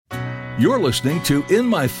You're listening to In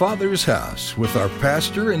My Father's House with our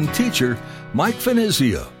pastor and teacher, Mike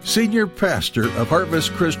Finizio, Senior Pastor of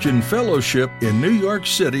Harvest Christian Fellowship in New York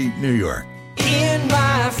City, New York. In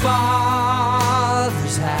my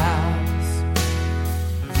Father's house,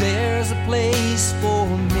 there's a place for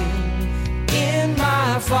me. In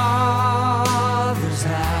my Father's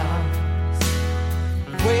house,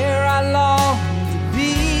 where I long to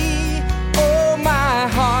be. Oh, my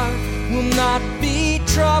heart will not be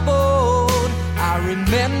troubled. I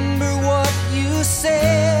remember what you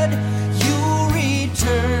said. You'll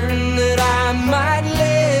return that I might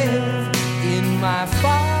live in my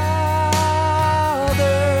Father's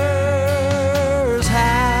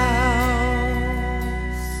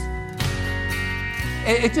house.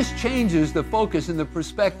 It just changes the focus and the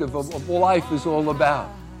perspective of what life is all about.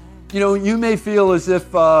 You know, you may feel as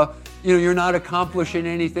if you're not accomplishing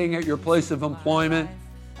anything at your place of employment.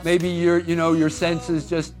 Maybe your sense is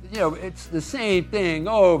just, it's the same thing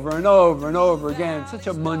over and over and over again. Such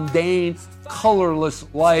a mundane, colorless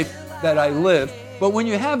life that I live. But when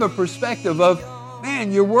you have a perspective of,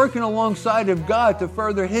 man, you're working alongside of God to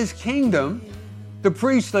further His kingdom, to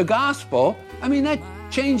preach the gospel, that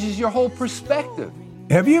changes your whole perspective.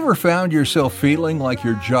 Have you ever found yourself feeling like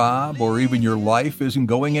your job or even your life isn't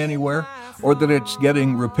going anywhere, or that it's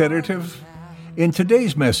getting repetitive? In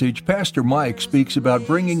today's message, Pastor Mike speaks about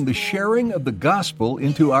bringing the sharing of the gospel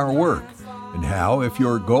into our work, and how, if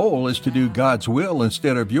your goal is to do God's will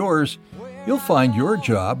instead of yours, you'll find your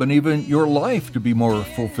job and even your life to be more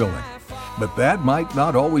fulfilling. But that might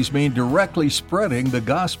not always mean directly spreading the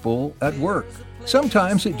gospel at work.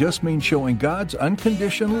 Sometimes it just means showing God's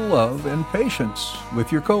unconditional love and patience with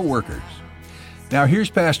your co-workers. Now here's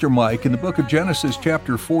Pastor Mike in the book of Genesis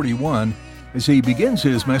chapter 41 as he begins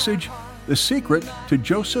his message, The Secret to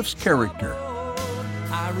Joseph's Character.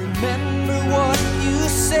 I remember what you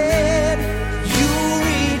said. You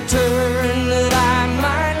return that I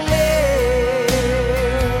might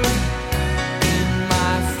live in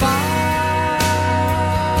my Father's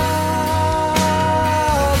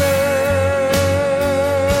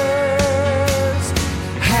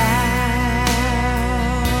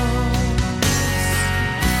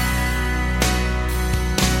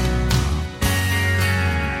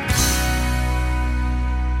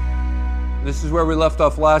This is where we left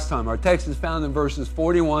off last time. Our text is found in verses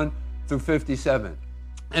 41 through 57.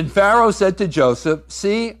 And Pharaoh said to Joseph,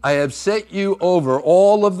 "See, I have set you over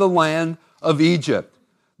all of the land of Egypt."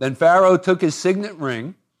 Then Pharaoh took his signet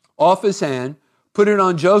ring off his hand, put it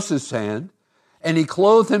on Joseph's hand, and he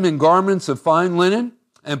clothed him in garments of fine linen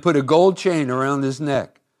and put a gold chain around his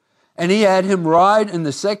neck. And he had him ride in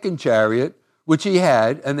the second chariot, which he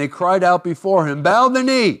had, and they cried out before him, "Bow the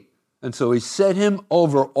knee!" And so he set him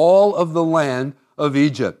over all of the land of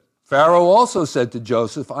Egypt. Pharaoh also said to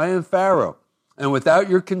Joseph, "I am Pharaoh, and without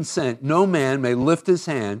your consent no man may lift his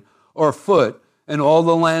hand or foot in all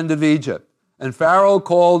the land of Egypt." And Pharaoh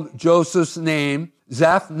called Joseph's name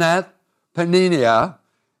Zaphnath-Paneah,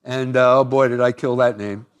 and oh boy, did I kill that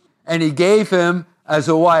name. And he gave him as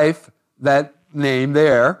a wife that name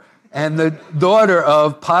there, and the daughter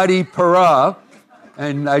of Potiphera,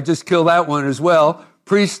 and I just killed that one as well,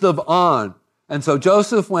 priest of On. And so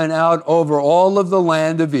Joseph went out over all of the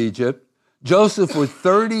land of Egypt. Joseph was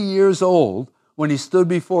 30 years old when he stood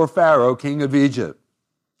before Pharaoh, king of Egypt.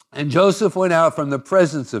 And Joseph went out from the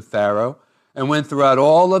presence of Pharaoh and went throughout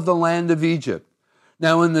all of the land of Egypt.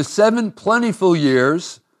 Now in the 7 plentiful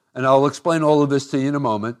years, and I'll explain all of this to you in a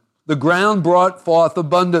moment, the ground brought forth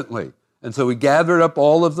abundantly. And so he gathered up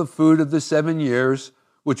all of the food of the 7 years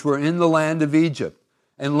which were in the land of Egypt,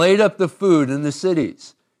 and laid up the food in the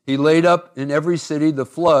cities. He laid up in every city the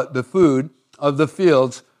food of the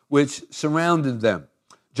fields which surrounded them.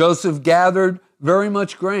 Joseph gathered very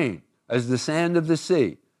much grain, as the sand of the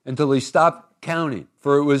sea, until he stopped counting,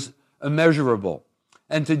 for it was immeasurable.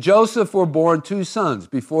 And to Joseph were born 2 sons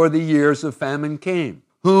before the years of famine came,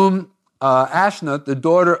 whom Asenath, the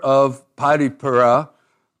daughter of Potiphera,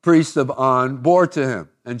 priest of On, bore to him.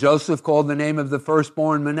 And Joseph called the name of the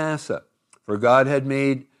firstborn Manasseh, for God had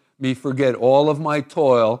made me forget all of my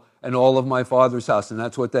toil and all of my father's house. And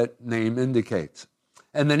that's what that name indicates.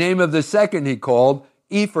 And the name of the second he called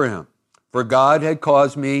Ephraim, for God had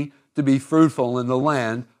caused me to be fruitful in the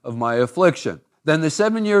land of my affliction. Then the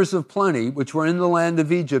 7 years of plenty which were in the land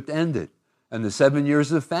of Egypt ended, and the 7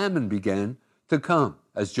 years of famine began to come,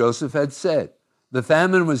 as Joseph had said. The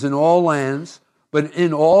famine was in all lands, but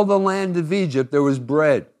in all the land of Egypt there was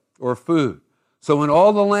bread or food. So when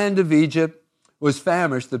all the land of Egypt was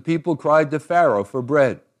famished, the people cried to Pharaoh for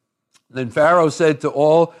bread. Then Pharaoh said to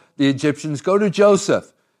all the Egyptians, "Go to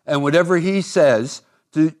Joseph, and whatever he says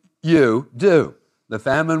to you do? The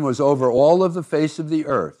famine was over all of the face of the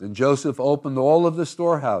earth, and Joseph opened all of the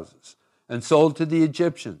storehouses and sold to the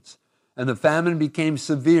Egyptians. And the famine became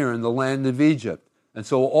severe in the land of Egypt. And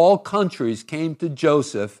so all countries came to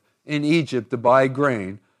Joseph in Egypt to buy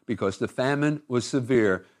grain because the famine was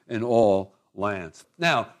severe in all lands.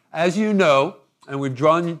 Now, as you know, and we've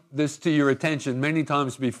drawn this to your attention many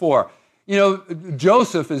times before,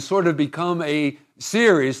 Joseph has sort of become a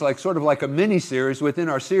series, sort of like a mini-series within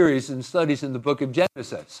our series and studies in the book of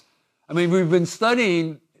Genesis. I mean, we've been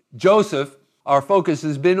studying Joseph. Our focus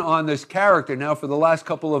has been on this character now for the last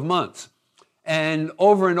couple of months. And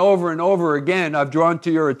over again, I've drawn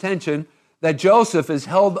to your attention that Joseph is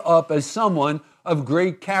held up as someone of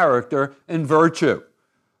great character and virtue.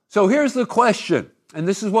 So here's the question, and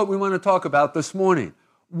this is what we want to talk about this morning.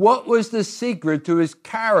 What was the secret to his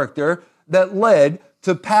character that led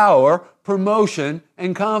to power, promotion,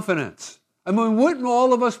 and confidence? I mean, wouldn't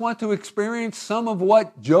all of us want to experience some of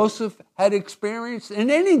what Joseph had experienced in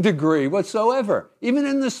any degree whatsoever, even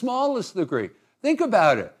in the smallest degree? Think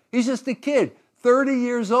about it. He's just a kid, 30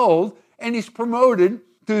 years old, and he's promoted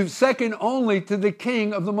to second only to the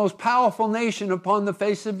king of the most powerful nation upon the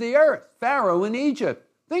face of the earth, Pharaoh in Egypt.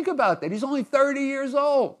 Think about that. He's only 30 years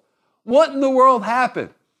old. What in the world happened?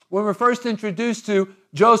 When we're first introduced to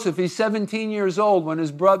Joseph, he's 17 years old when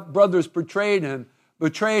his brothers betrayed him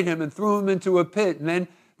and threw him into a pit, and then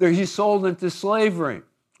he's sold into slavery,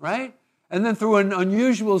 right? And then through an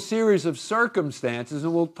unusual series of circumstances,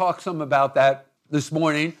 and we'll talk some about that this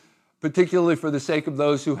morning, particularly for the sake of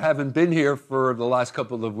those who haven't been here for the last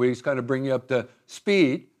couple of weeks, kind of bring you up to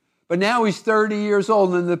speed. But now he's 30 years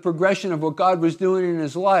old in the progression of what God was doing in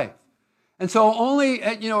his life. And so only,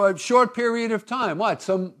 a short period of time,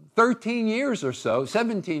 some 13 years or so,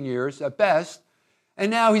 17 years at best, and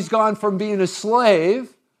now he's gone from being a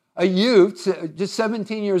slave, a youth, just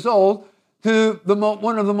 17 years old, to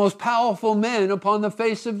one of the most powerful men upon the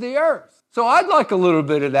face of the earth. So I'd like a little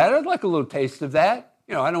bit of that. I'd like a little taste of that.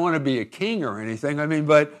 I don't want to be a king or anything.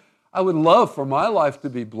 But I would love for my life to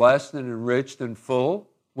be blessed and enriched and full.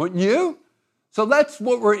 Wouldn't you? So that's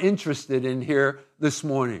what we're interested in here this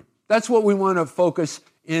morning. That's what we want to focus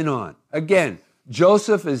in on. Again,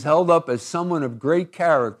 Joseph is held up as someone of great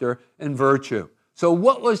character and virtue. So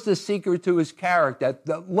what was the secret to his character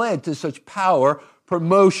that led to such power,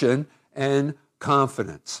 promotion, and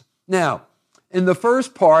confidence? Now, in the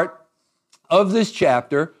first part of this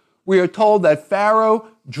chapter, we are told that Pharaoh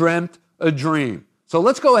dreamt a dream. So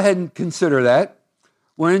let's go ahead and consider that.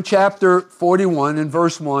 We're in chapter 41 and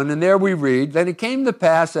verse 1, and there we read, "Then it came to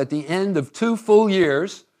pass at the end of 2 full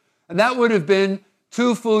years," and that would have been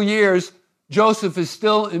 2 full years Joseph is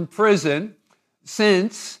still in prison,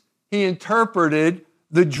 since he interpreted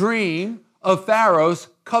the dream of Pharaoh's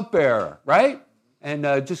cupbearer, right? And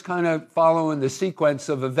just kind of following the sequence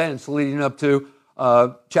of events leading up to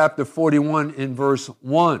chapter 41 in verse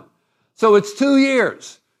 1. So it's 2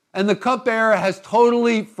 years, and the cupbearer has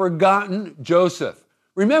totally forgotten Joseph.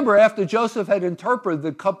 Remember, after Joseph had interpreted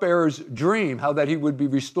the cupbearer's dream, how that he would be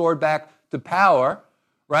restored back to power,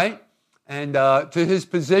 right? And to his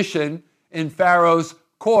position in Pharaoh's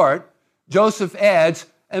court, Joseph adds,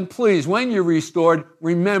 "And please, when you're restored,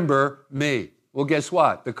 remember me." Well, guess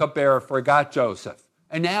what? The cupbearer forgot Joseph.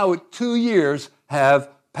 And now 2 years have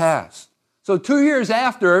passed. So 2 years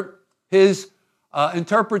after his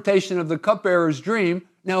interpretation of the cupbearer's dream,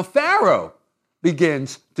 now Pharaoh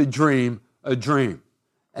begins to dream a dream.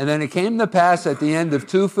 And then it came to pass at the end of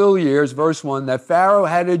 2 full years, verse 1, that Pharaoh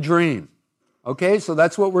had a dream. Okay, so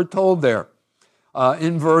that's what we're told there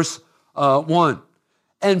in verse 1.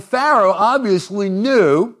 And Pharaoh obviously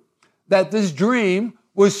knew that this dream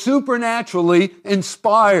was supernaturally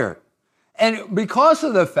inspired. And because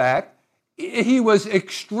of the fact, he was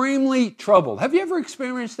extremely troubled. Have you ever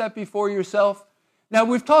experienced that before yourself? Now,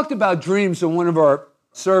 we've talked about dreams in one of our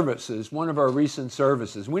services, one of our recent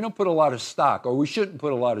services. We don't put a lot of stock, or we shouldn't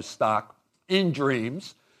put a lot of stock in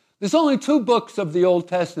dreams. There's only 2 books of the Old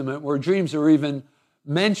Testament where dreams are even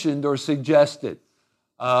mentioned or suggested.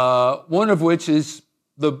 One of which is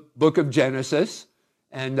the book of Genesis.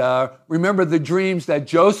 And remember the dreams that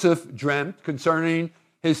Joseph dreamt concerning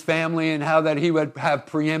his family and how that he would have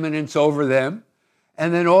preeminence over them.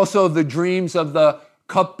 And then also the dreams of the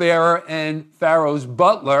cupbearer and Pharaoh's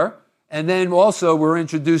butler. And then also we're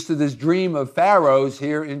introduced to this dream of Pharaoh's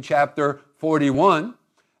here in chapter 41.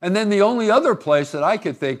 And then the only other place that I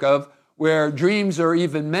could think of where dreams are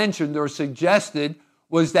even mentioned or suggested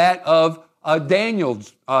was that of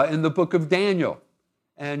Daniel's in the book of Daniel.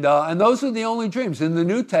 And those are the only dreams. In the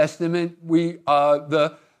New Testament,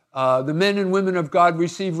 the men and women of God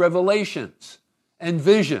receive revelations. and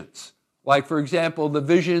visions. Like, for example, the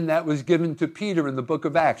vision that was given to Peter in the book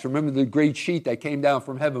of Acts. Remember the great sheet that came down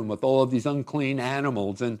from heaven with all of these unclean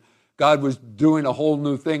animals, and God was doing a whole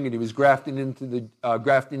new thing, and he was grafting in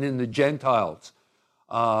the Gentiles.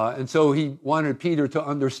 And so he wanted Peter to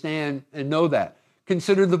understand and know that.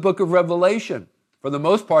 Consider the book of Revelation. For the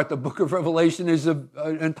most part, the book of Revelation is an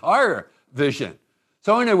entire vision.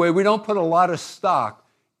 So anyway, we don't put a lot of stock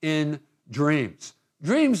in dreams.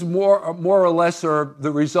 Dreams more or less are the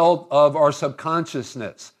result of our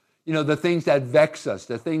subconsciousness. You know, the things that vex us,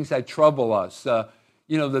 the things that trouble us,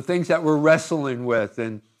 the things that we're wrestling with,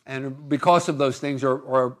 and because of those things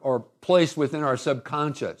are placed within our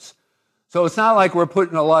subconscious. So it's not like we're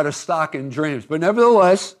putting a lot of stock in dreams. But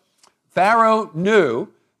nevertheless, Pharaoh knew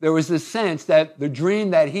there was a sense that the dream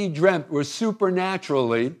that he dreamt was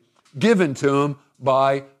supernaturally given to him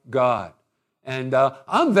by God. And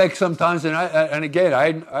I'm vexed sometimes, and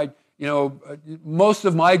again, most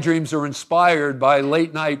of my dreams are inspired by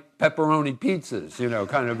late night pepperoni pizzas,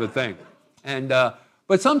 kind of a thing. And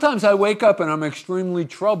but sometimes I wake up and I'm extremely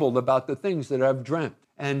troubled about the things that I've dreamt.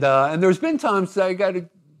 And there's been times that I got to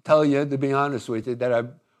tell you, to be honest with you, that I've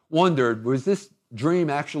wondered, was this dream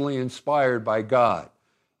actually inspired by God?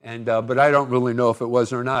 And but I don't really know if it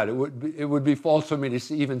was or not. It would be false for me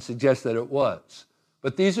to even suggest that it was.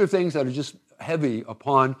 But these are things that are just heavy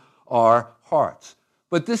upon our hearts.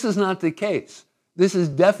 But this is not the case. This is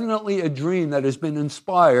definitely a dream that has been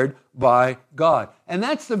inspired by God. And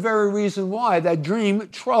that's the very reason why that dream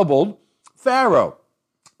troubled Pharaoh,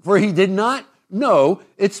 for he did not know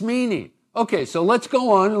its meaning. Okay, so let's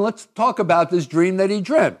go on and let's talk about this dream that he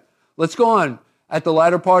dreamt. Let's go on at the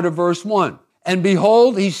latter part of verse 1. And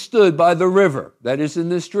behold, he stood by the river. That is in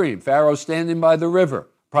this dream. Pharaoh standing by the river,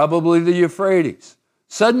 probably the Euphrates.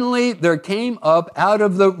 Suddenly there came up out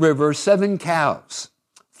of the river 7 cows,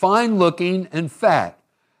 fine-looking and fat,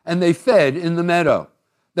 and they fed in the meadow.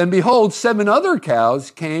 Then behold, 7 other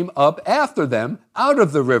cows came up after them out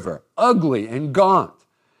of the river, ugly and gaunt,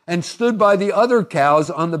 and stood by the other cows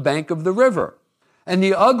on the bank of the river. And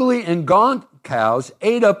the ugly and gaunt cows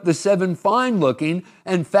ate up the 7 fine-looking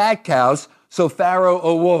and fat cows, so Pharaoh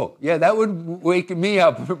awoke. Yeah, that would wake me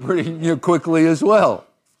up pretty quickly as well.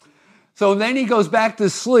 So then he goes back to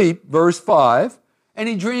sleep, verse 5, and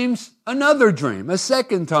he dreams another dream, a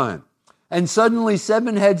second time. And suddenly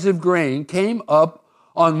 7 heads of grain came up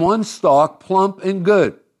on one stalk, plump and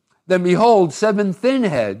good. Then behold, 7 thin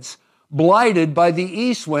heads, blighted by the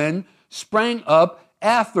east wind, sprang up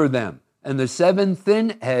after them. And the 7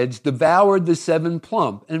 thin heads devoured the 7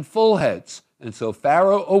 plump and full heads. And so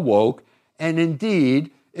Pharaoh awoke, and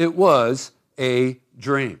indeed it was a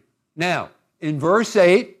dream. Now, in verse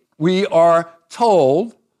 8, we are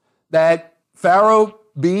told that Pharaoh,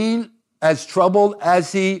 being as troubled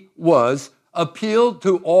as he was, appealed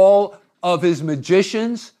to all of his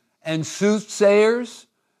magicians and soothsayers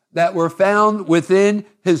that were found within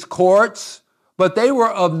his courts, but they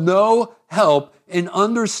were of no help in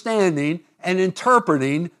understanding and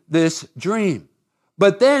interpreting this dream.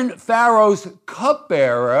 But then Pharaoh's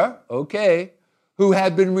cupbearer, who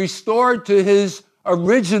had been restored to his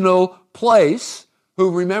original place, who,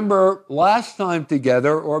 remember last time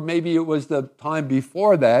together, or maybe it was the time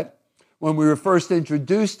before that, when we were first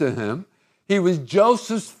introduced to him, he was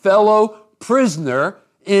Joseph's fellow prisoner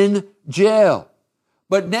in jail.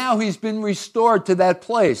 But now he's been restored to that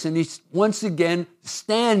place, and he's once again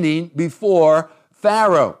standing before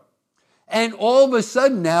Pharaoh. And all of a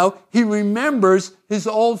sudden now, he remembers his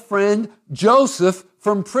old friend Joseph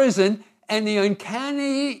from prison and the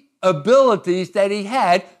uncanny abilities that he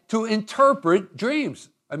had to interpret dreams.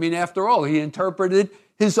 I mean, after all, he interpreted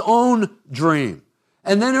his own dream.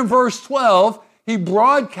 And then in verse 12, he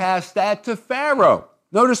broadcast that to Pharaoh.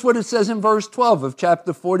 Notice what it says in verse 12 of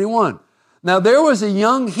chapter 41. Now there was a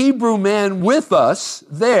young Hebrew man with us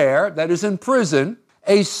there, that is in prison,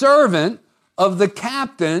 a servant of the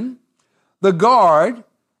captain, the guard,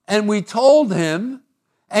 and we told him,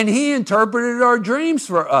 and he interpreted our dreams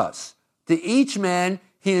for us. To each man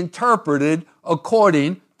he interpreted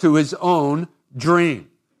according to his own dream.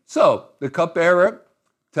 So the cupbearer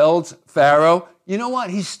tells Pharaoh, you know what?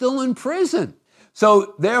 He's still in prison.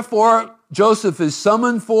 So therefore, Joseph is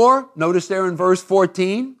summoned for, notice there in verse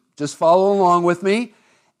 14, just follow along with me.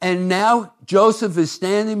 And now Joseph is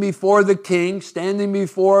standing before the king, standing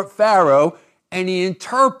before Pharaoh, and he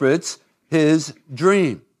interprets his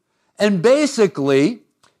dream. And basically,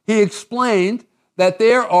 he explained that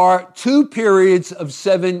there are 2 periods of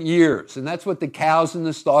 7 years, and that's what the cows and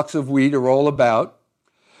the stalks of wheat are all about.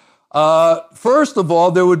 First of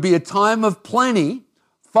all, there would be a time of plenty,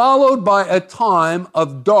 followed by a time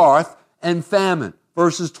of dearth and famine.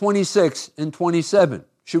 Verses 26 and 27.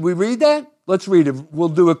 Should we read that? Let's read it. We'll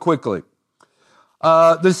do it quickly.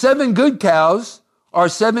 The 7 good cows are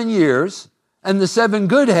 7 years, and the 7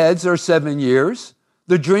 good heads are 7 years.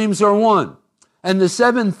 The dreams are 1. And the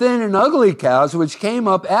 7 thin and ugly cows which came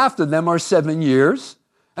up after them are 7 years.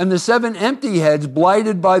 And the 7 empty heads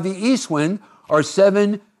blighted by the east wind are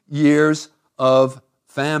 7 years of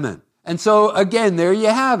famine. And so again, there you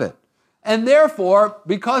have it. And therefore,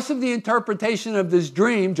 because of the interpretation of this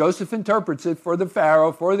dream, Joseph interprets it for the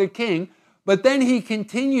Pharaoh, for the king, but then he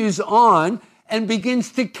continues on and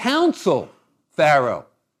begins to counsel Pharaoh.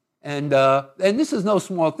 And this is no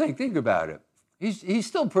small thing. Think about it. He's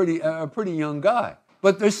still a pretty young guy.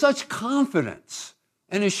 But there's such confidence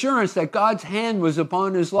and assurance that God's hand was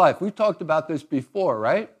upon his life. We've talked about this before,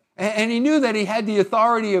 right? And he knew that he had the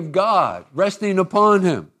authority of God resting upon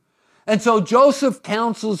him. And so Joseph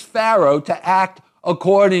counsels Pharaoh to act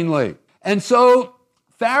accordingly. And so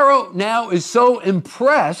Pharaoh now is so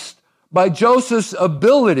impressed by Joseph's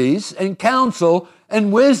abilities and counsel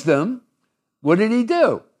and wisdom. What did he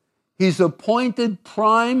do? He's appointed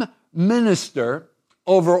prime minister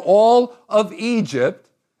over all of Egypt,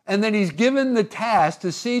 and then he's given the task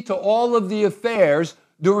to see to all of the affairs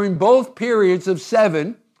during both periods of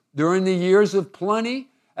 7, during the years of plenty,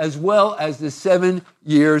 as well as the 7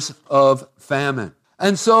 years of famine.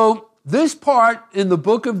 And so this part in the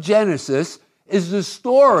book of Genesis is the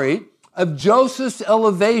story of Joseph's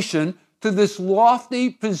elevation to this lofty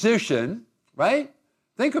position, right?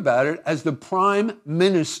 Think about it, as the prime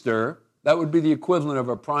minister. That would be the equivalent of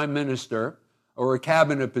a prime minister or a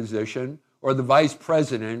cabinet position, or the vice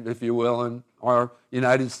president, if you will, in our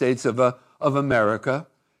United States of America.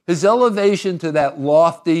 His elevation to that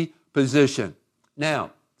lofty position.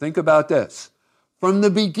 Now, think about this. From the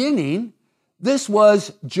beginning, this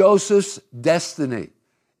was Joseph's destiny.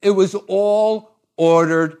 It was all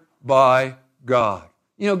ordered by God.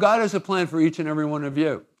 You know, God has a plan for each and every one of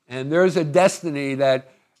you. And there's a destiny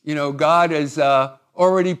that, you know, God is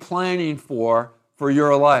already planning for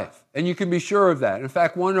your life. And you can be sure of that. In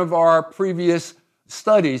fact, one of our previous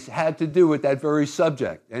studies had to do with that very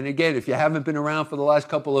subject. And again, if you haven't been around for the last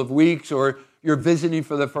couple of weeks or you're visiting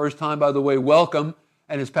for the first time, by the way, welcome.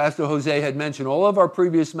 And as Pastor Jose had mentioned, all of our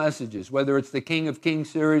previous messages, whether it's the King of Kings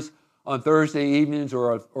series on Thursday evenings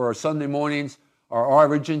or Sunday mornings, our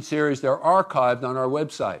Origin series, they're archived on our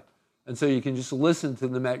website. And so you can just listen to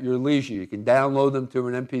them at your leisure. You can download them to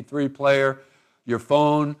an MP3 player, your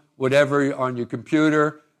phone, whatever, on your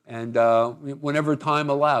computer, and whenever time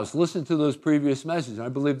allows. Listen to those previous messages. I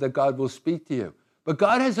believe that God will speak to you. But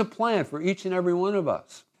God has a plan for each and every one of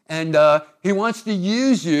us. And he wants to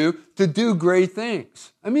use you to do great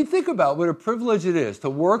things. I mean, think about what a privilege it is to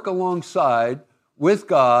work alongside with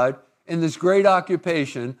God in this great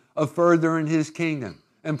occupation of furthering his kingdom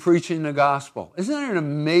and preaching the gospel. Isn't that an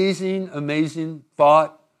amazing, amazing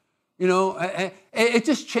thought? You know, it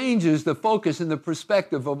just changes the focus and the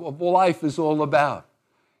perspective of what life is all about.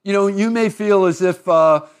 You know, you may feel as if,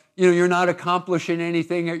 you're not accomplishing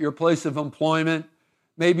anything at your place of employment.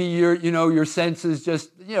 Maybe your sense is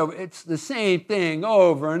just, it's the same thing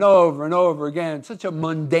over and over and over again. Such a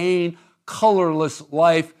mundane, colorless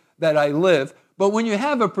life that I live. But when you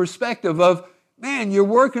have a perspective of, man, you're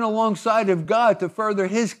working alongside of God to further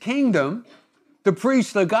his kingdom, to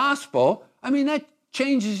preach the gospel, I mean, that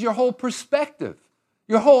changes your whole perspective,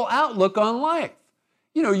 your whole outlook on life.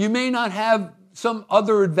 You know, you may not have some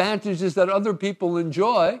other advantages that other people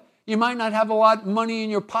enjoy. You might not have a lot of money in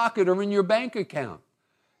your pocket or in your bank account.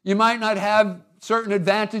 You might not have certain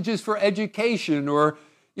advantages for education or,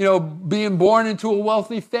 being born into a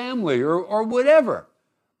wealthy family or whatever.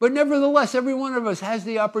 But nevertheless, every one of us has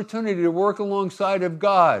the opportunity to work alongside of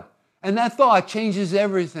God. And that thought changes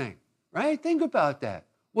everything, right? Think about that.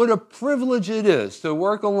 What a privilege it is to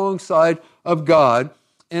work alongside of God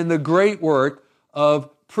in the great work of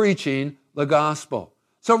preaching the gospel.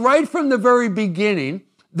 So right from the very beginning,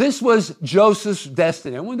 this was Joseph's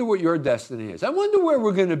destiny. I wonder what your destiny is. I wonder where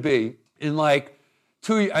we're going to be in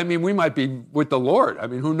we might be with the Lord. I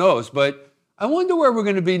mean, who knows? But I wonder where we're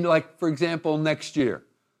going to be, for example, next year.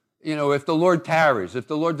 If the Lord tarries, if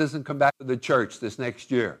the Lord doesn't come back to the church this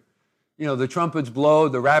next year. The trumpets blow,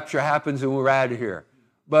 the rapture happens, and we're out of here.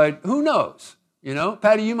 But who knows?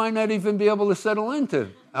 Patty, you might not even be able to settle into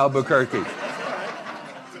Albuquerque.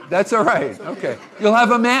 That's all right. Okay. You'll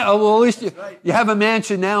have at least you have a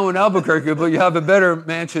mansion now in Albuquerque, but you have a better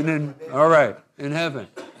mansion in heaven.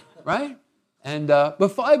 Right? And but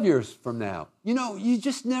 5 years from now, you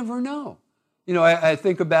just never know. I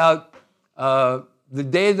think about the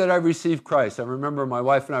day that I received Christ. I remember my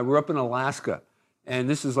wife and I were up in Alaska, And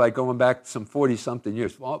this is like going back some 40-something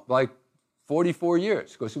years, well, like 44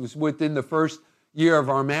 years, because it was within the first year of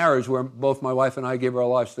our marriage where both my wife and I gave our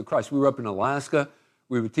lives to Christ. We were up in Alaska.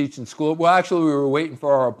 We were teaching school. Well, actually, we were waiting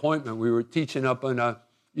for our appointment. We were teaching up in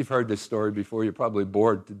you've heard this story before. You're probably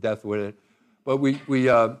bored to death with it. But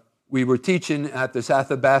we were teaching at this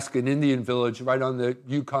Athabascan Indian village right on the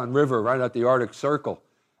Yukon River, right at the Arctic Circle.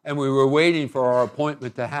 And we were waiting for our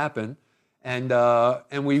appointment to happen.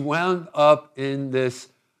 And we wound up in this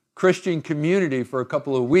Christian community for a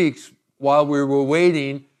couple of weeks while we were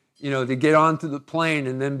waiting, to get onto the plane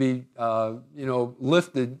and then be,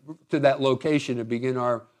 lifted to that location to begin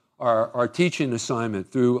our teaching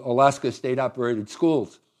assignment through Alaska State-operated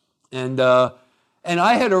schools. And I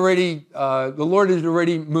had already, the Lord had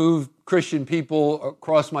already moved Christian people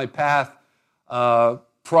across my path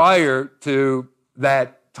prior to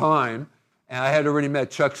that time. And I had already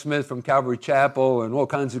met Chuck Smith from Calvary Chapel and all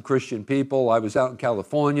kinds of Christian people. I was out in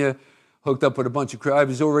California, hooked up with a bunch of, I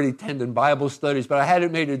was already attending Bible studies, but I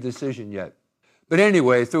hadn't made a decision yet. But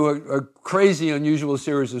anyway, through a crazy, unusual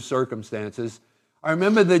series of circumstances, I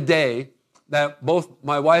remember the day that both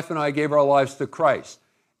my wife and I gave our lives to Christ.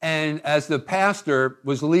 And as the pastor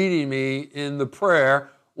was leading me in the prayer,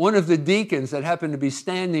 one of the deacons that happened to be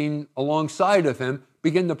standing alongside of him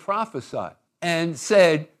began to prophesy and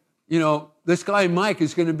said, this guy Mike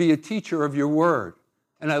is going to be a teacher of your word.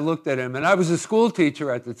 And I looked at him, and I was a school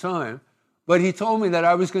teacher at the time, but he told me that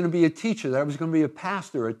I was going to be a teacher, that I was going to be a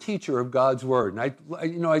pastor, a teacher of God's word.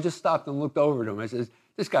 And I just stopped and looked over to him. I said,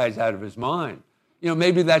 this guy's out of his mind.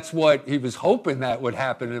 Maybe that's what he was hoping that would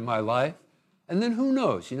happen in my life. And then who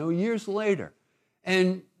knows, years later.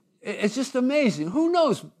 And it's just amazing. Who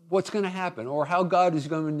knows what's going to happen or how God is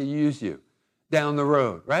going to use you down the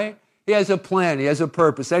road, right? He has a plan. He has a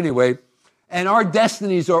purpose. Anyway, and our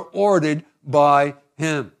destinies are ordered by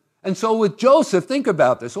him. And so with Joseph, think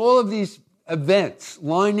about this. All of these events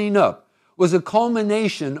lining up was a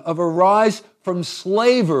culmination of a rise from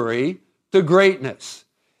slavery to greatness.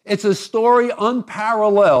 It's a story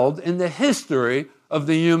unparalleled in the history of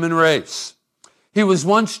the human race. He was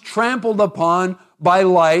once trampled upon by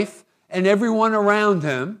life and everyone around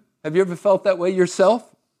him. Have you ever felt that way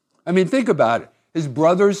yourself? I mean, think about it. His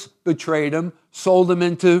brothers betrayed him, sold him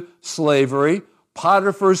into slavery.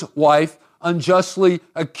 Potiphar's wife unjustly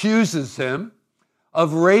accuses him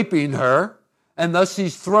of raping her, and thus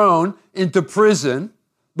he's thrown into prison.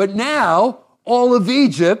 But now all of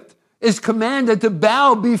Egypt is commanded to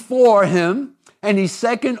bow before him, and he's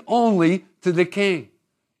second only to the king.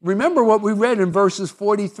 Remember what we read in verses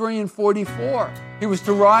 43 and 44. He was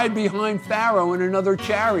to ride behind Pharaoh in another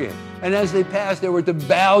chariot, and as they passed, they were to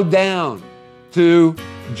bow down to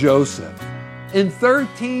Joseph. In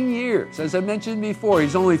 13 years, as I mentioned before,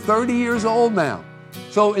 he's only 30 years old now.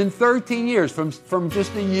 So in 13 years, from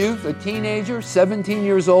just a youth, a teenager, 17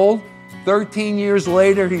 years old, 13 years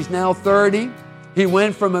later, he's now 30. He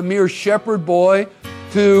went from a mere shepherd boy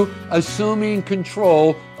to assuming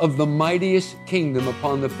control of the mightiest kingdom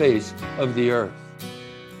upon the face of the earth.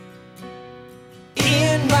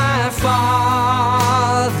 In my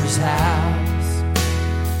Father's house,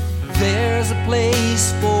 there's a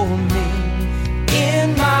place for me.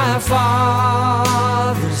 In my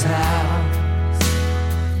Father's house,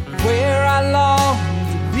 where I long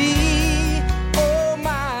to be. Oh,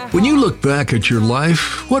 my. When you look back at your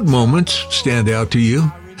life, what moments stand out to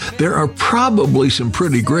you? There are probably some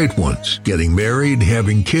pretty great ones, getting married,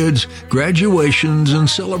 having kids, graduations, and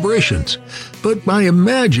celebrations. But I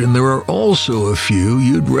imagine there are also a few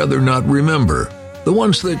you'd rather not remember, the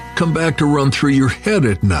ones that come back to run through your head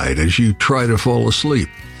at night as you try to fall asleep.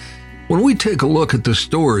 When we take a look at the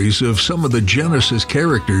stories of some of the Genesis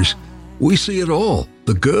characters, we see it all,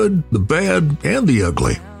 the good, the bad, and the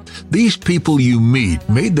ugly. These people you meet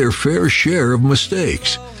made their fair share of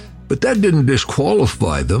mistakes. But that didn't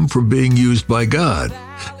disqualify them from being used by God.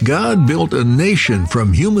 God built a nation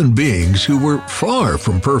from human beings who were far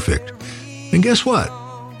from perfect. And guess what?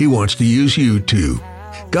 He wants to use you too.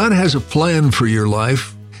 God has a plan for your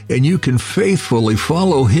life, and you can faithfully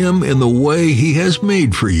follow Him in the way He has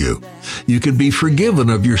made for you. You can be forgiven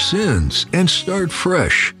of your sins and start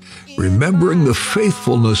fresh, remembering the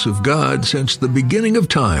faithfulness of God since the beginning of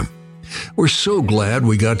time. We're so glad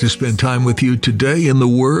we got to spend time with you today in the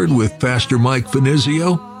Word with Pastor Mike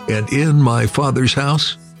Finizio and In My Father's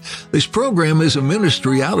House. This program is a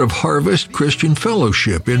ministry out of Harvest Christian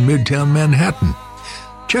Fellowship in Midtown Manhattan.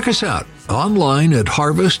 Check us out online at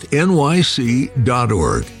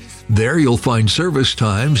harvestnyc.org. There you'll find service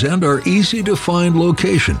times and our easy-to-find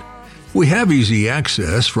location. We have easy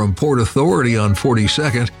access from Port Authority on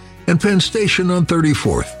 42nd and Penn Station on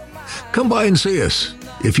 34th. Come by and see us.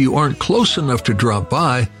 If you aren't close enough to drop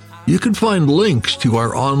by, you can find links to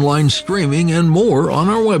our online streaming and more on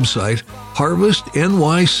our website,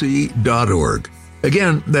 harvestnyc.org.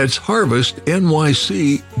 Again, that's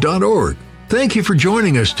harvestnyc.org. Thank you for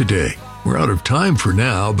joining us today. We're out of time for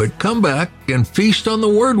now, but come back and feast on the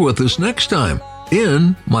Word with us next time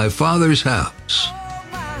in My Father's House.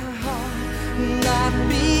 Not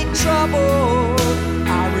be troubled.